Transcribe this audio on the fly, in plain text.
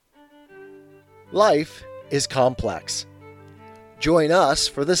Life is complex. Join us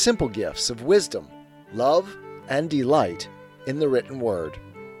for the simple gifts of wisdom, love, and delight in the written word.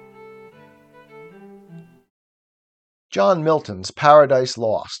 John Milton's Paradise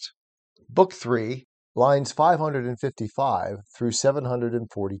Lost, Book 3, lines 555 through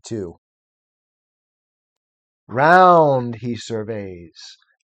 742. Round he surveys,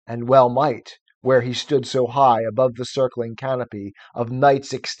 and well might, where he stood so high above the circling canopy of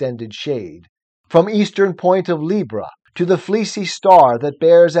night's extended shade, from eastern point of Libra to the fleecy star that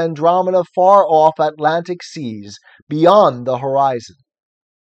bears Andromeda far off Atlantic seas beyond the horizon.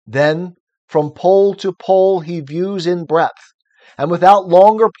 Then from pole to pole he views in breadth, and without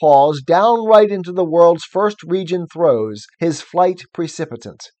longer pause downright into the world's first region throws his flight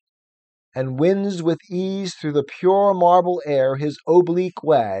precipitant, and wins with ease through the pure marble air his oblique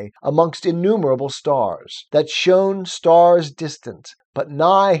way amongst innumerable stars, that shone stars distant, but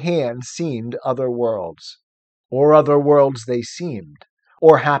nigh hand seemed other worlds. Or other worlds they seemed,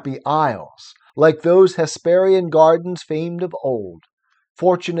 or happy isles, like those Hesperian gardens famed of old,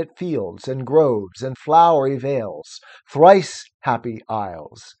 fortunate fields and groves and flowery vales, thrice happy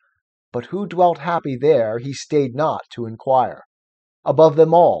isles. But who dwelt happy there he stayed not to inquire. Above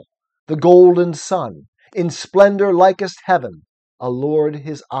them all, the golden sun, in splendor likest heaven, allured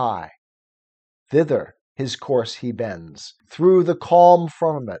his eye. Thither his course he bends, through the calm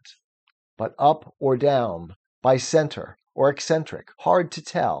firmament, but up or down, by center or eccentric, hard to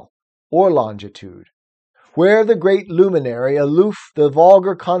tell, or longitude, where the great luminary aloof the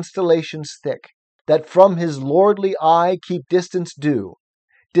vulgar constellations thick, that from his lordly eye keep distance due,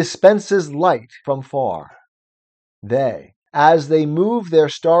 dispenses light from far. They, as they move their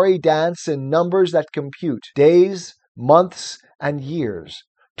starry dance in numbers that compute days, months, and years,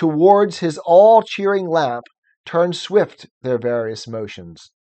 towards his all-cheering lamp, turn swift their various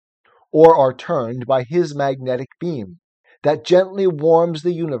motions, or are turned by his magnetic beam, that gently warms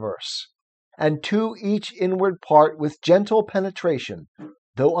the universe, and to each inward part with gentle penetration,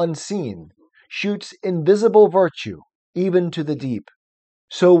 though unseen, shoots invisible virtue, even to the deep.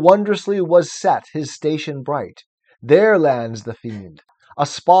 So wondrously was set his station bright. There lands the fiend, a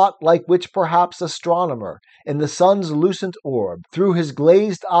spot like which perhaps astronomer, in the sun's lucent orb, through his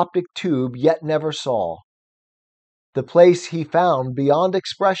glazed optic tube yet never saw. The place he found beyond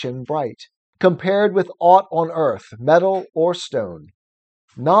expression bright, compared with aught on earth, metal or stone.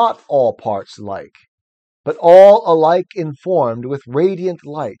 Not all parts like, but all alike informed with radiant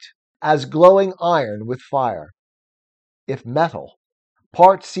light, as glowing iron with fire. If metal,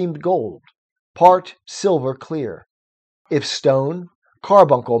 part seemed gold, part silver clear. If stone,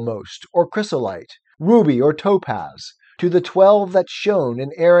 carbuncle most, or chrysolite, ruby or topaz, to the 12 that shone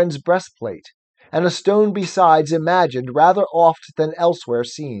in Aaron's breastplate, and a stone besides imagined rather oft than elsewhere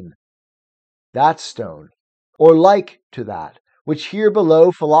seen. That stone, or like to that, which here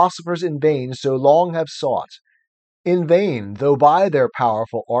below philosophers in vain so long have sought, in vain, though by their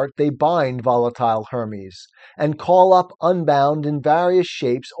powerful art they bind volatile Hermes, and call up unbound in various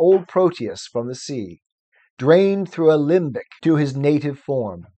shapes old Proteus from the sea, drained through a limbic to his native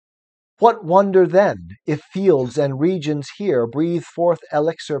form. What wonder then, if fields and regions here breathe forth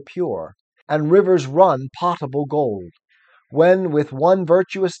elixir pure, and rivers run potable gold, when with one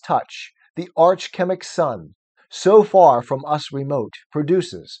virtuous touch the arch-chemic sun, so far from us remote,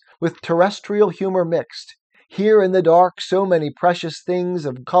 produces, with terrestrial humor mixed, here in the dark so many precious things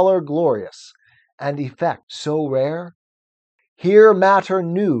of color glorious, and effect so rare? Here matter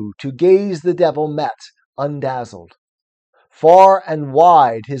new to gaze the devil met, undazzled. Far and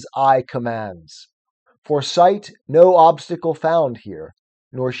wide his eye commands. For sight no obstacle found here,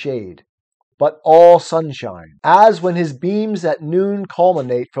 nor shade, but all sunshine, as when his beams at noon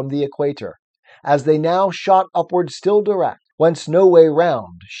culminate from the equator, as they now shot upward still direct, whence no way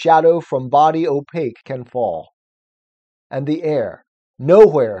round, shadow from body opaque can fall. And the air,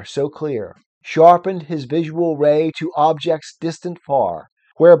 nowhere so clear, sharpened his visual ray to objects distant far,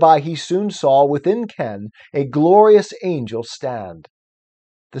 whereby he soon saw within ken a glorious angel stand,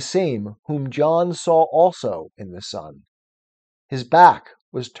 the same whom John saw also in the sun. His back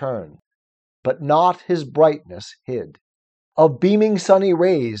was turned, but not his brightness hid. Of beaming sunny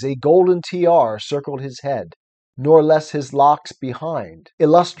rays a golden tiara circled his head, nor less his locks behind,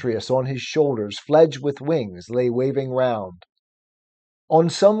 illustrious on his shoulders, fledged with wings, lay waving round. On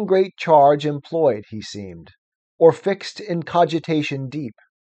some great charge employed he seemed, or fixed in cogitation deep.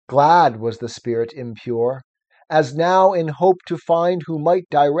 Glad was the spirit impure, as now in hope to find who might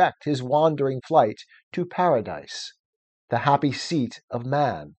direct his wandering flight to paradise, the happy seat of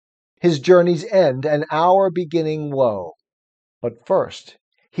man, his journey's end and our beginning woe. But first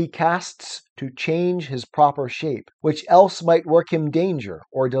he casts to change his proper shape, which else might work him danger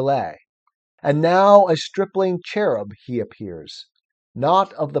or delay. And now a stripling cherub he appears,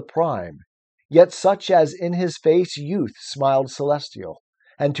 not of the prime, yet such as in his face youth smiled celestial,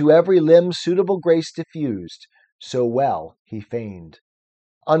 and to every limb suitable grace diffused, so well he feigned.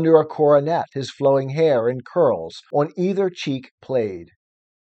 Under a coronet his flowing hair in curls on either cheek played.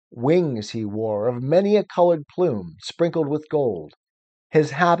 Wings he wore of many a colored plume, sprinkled with gold.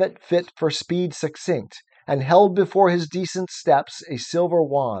 His habit fit for speed succinct, and held before his decent steps a silver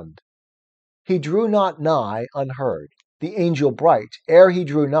wand. He drew not nigh unheard. The angel bright, ere he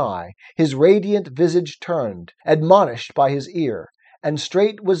drew nigh, his radiant visage turned, admonished by his ear, and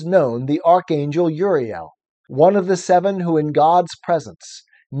straight was known the archangel Uriel, one of the seven who in God's presence,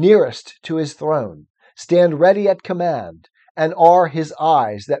 nearest to his throne, stand ready at command, and are his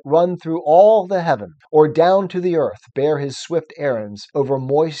eyes that run through all the heaven, or down to the earth bear his swift errands over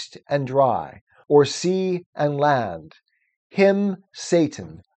moist and dry, or sea and land. Him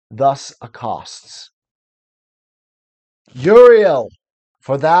Satan thus accosts. Uriel,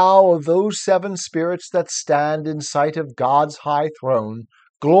 for thou of those seven spirits that stand in sight of God's high throne,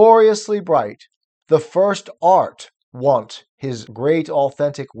 gloriously bright, the first art wont his great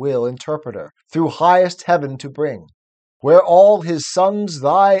authentic will interpreter through highest heaven to bring, where all his sons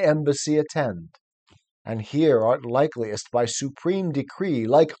thy embassy attend, and here art likeliest by supreme decree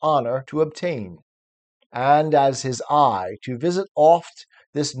like honor to obtain, and as his eye to visit oft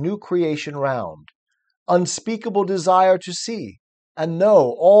this new creation round, unspeakable desire to see and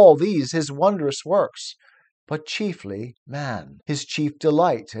know all these his wondrous works, but chiefly man, his chief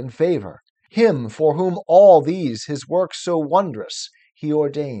delight and favor, him for whom all these his works so wondrous he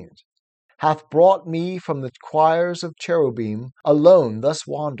ordained, hath brought me from the choirs of cherubim alone thus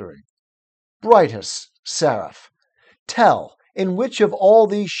wandering. Brightest seraph, tell, in which of all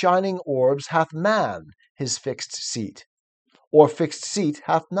these shining orbs hath man his fixed seat? Or fixed seat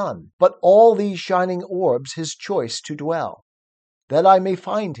hath none, but all these shining orbs his choice to dwell, that I may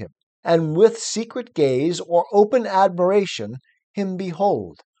find him, and with secret gaze or open admiration him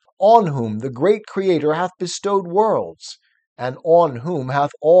behold, on whom the great Creator hath bestowed worlds, and on whom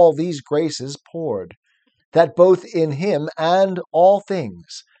hath all these graces poured, that both in him and all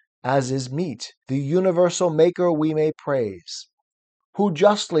things, as is meet, the universal Maker we may praise, who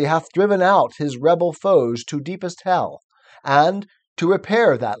justly hath driven out his rebel foes to deepest hell, and, to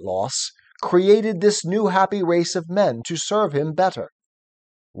repair that loss, created this new happy race of men to serve him better.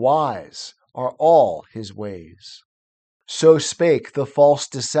 Wise are all his ways. So spake the false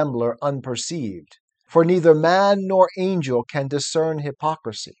dissembler unperceived, for neither man nor angel can discern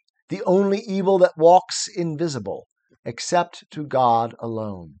hypocrisy, the only evil that walks invisible, except to God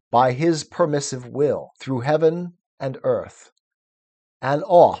alone, by his permissive will, through heaven and earth. And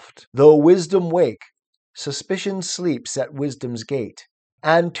oft, though wisdom wake, suspicion sleeps at wisdom's gate,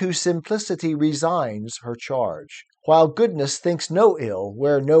 and to simplicity resigns her charge, while goodness thinks no ill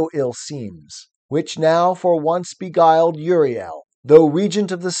where no ill seems, which now for once beguiled Uriel, though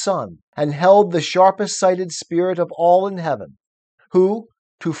regent of the sun, and held the sharpest sighted spirit of all in heaven, who,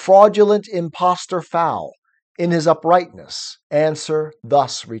 to fraudulent impostor foul, in his uprightness, answer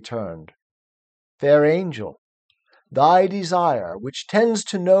thus returned: Fair angel, thy desire, which tends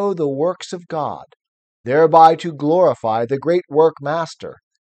to know the works of God, thereby to glorify the great work-master,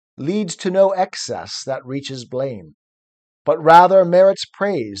 leads to no excess that reaches blame, but rather merits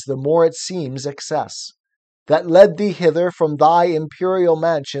praise the more it seems excess, that led thee hither from thy imperial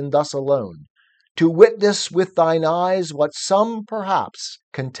mansion thus alone, to witness with thine eyes what some, perhaps,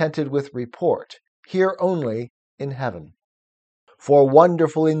 contented with report, hear only in heaven. For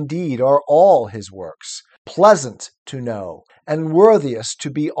wonderful indeed are all his works, pleasant to know, and worthiest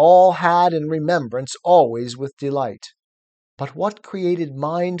to be all had in remembrance always with delight. But what created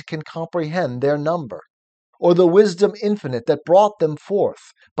mind can comprehend their number, or the wisdom infinite that brought them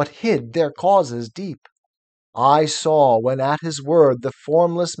forth, but hid their causes deep? I saw when at his word the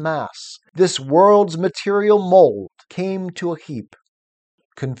formless mass, this world's material mold, came to a heap.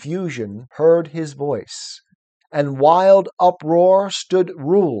 Confusion heard his voice, and wild uproar stood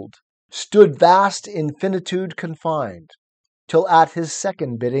vast infinitude confined, till at his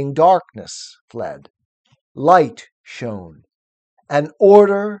second bidding darkness fled, light shone, and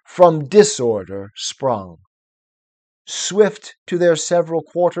order from disorder sprung. Swift to their several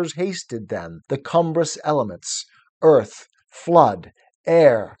quarters hasted then the cumbrous elements, earth, flood,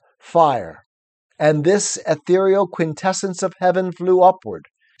 air, fire, and this ethereal quintessence of heaven flew upward,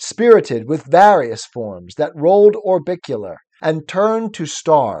 spirited with various forms that rolled orbicular, and turned to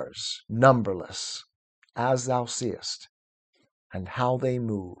stars numberless, as thou seest. and how they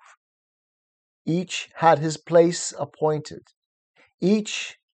move. Each had his place appointed,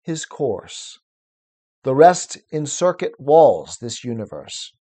 each his course. The rest encircuit walls this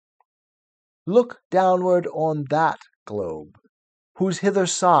universe. Look downward on that globe, whose hither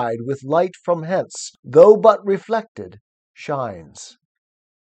side with light from hence, though but reflected, shines.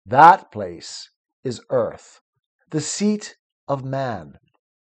 That place is earth, the seat of man.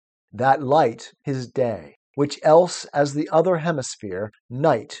 That light his day, which else as the other hemisphere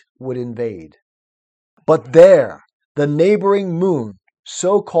night would invade. But there the neighboring moon,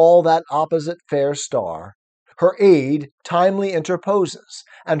 so call that opposite fair star, her aid timely interposes,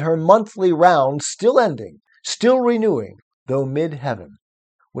 and her monthly round still ending, still renewing, though mid-heaven,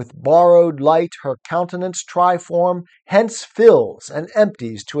 with borrowed light her countenance triform hence fills and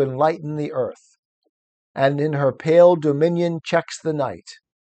empties to enlighten the earth, and in her pale dominion checks the night.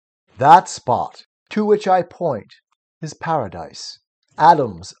 That spot to which I point is paradise,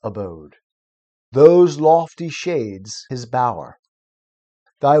 Adam's abode, those lofty shades his bower.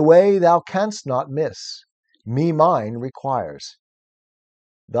 Thy way thou canst not miss, me mine requires.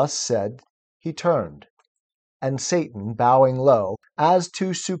 Thus said, he turned, and Satan, bowing low, as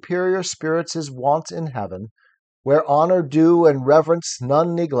to superior spirits is wont in heaven, where honor due and reverence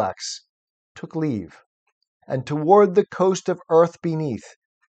none neglects, took leave, and toward the coast of earth beneath,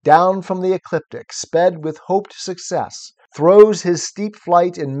 down from the ecliptic, sped with hoped success, throws his steep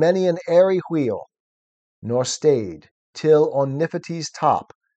flight in many an airy wheel, nor stayed till on Niphetes'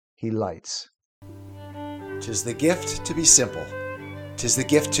 top he lights. 'Tis the gift to be simple, 'tis the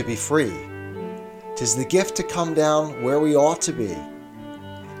gift to be free, 'tis the gift to come down where we ought to be,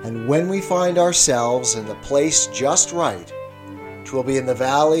 and when we find ourselves in the place just right, 'twill be in the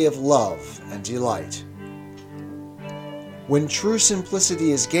valley of love and delight. When true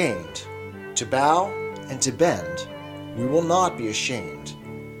simplicity is gained, to bow and to bend, we will not be ashamed.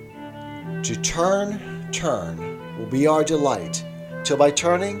 To turn will be our delight, till by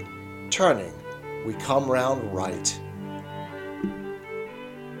turning, we come round right.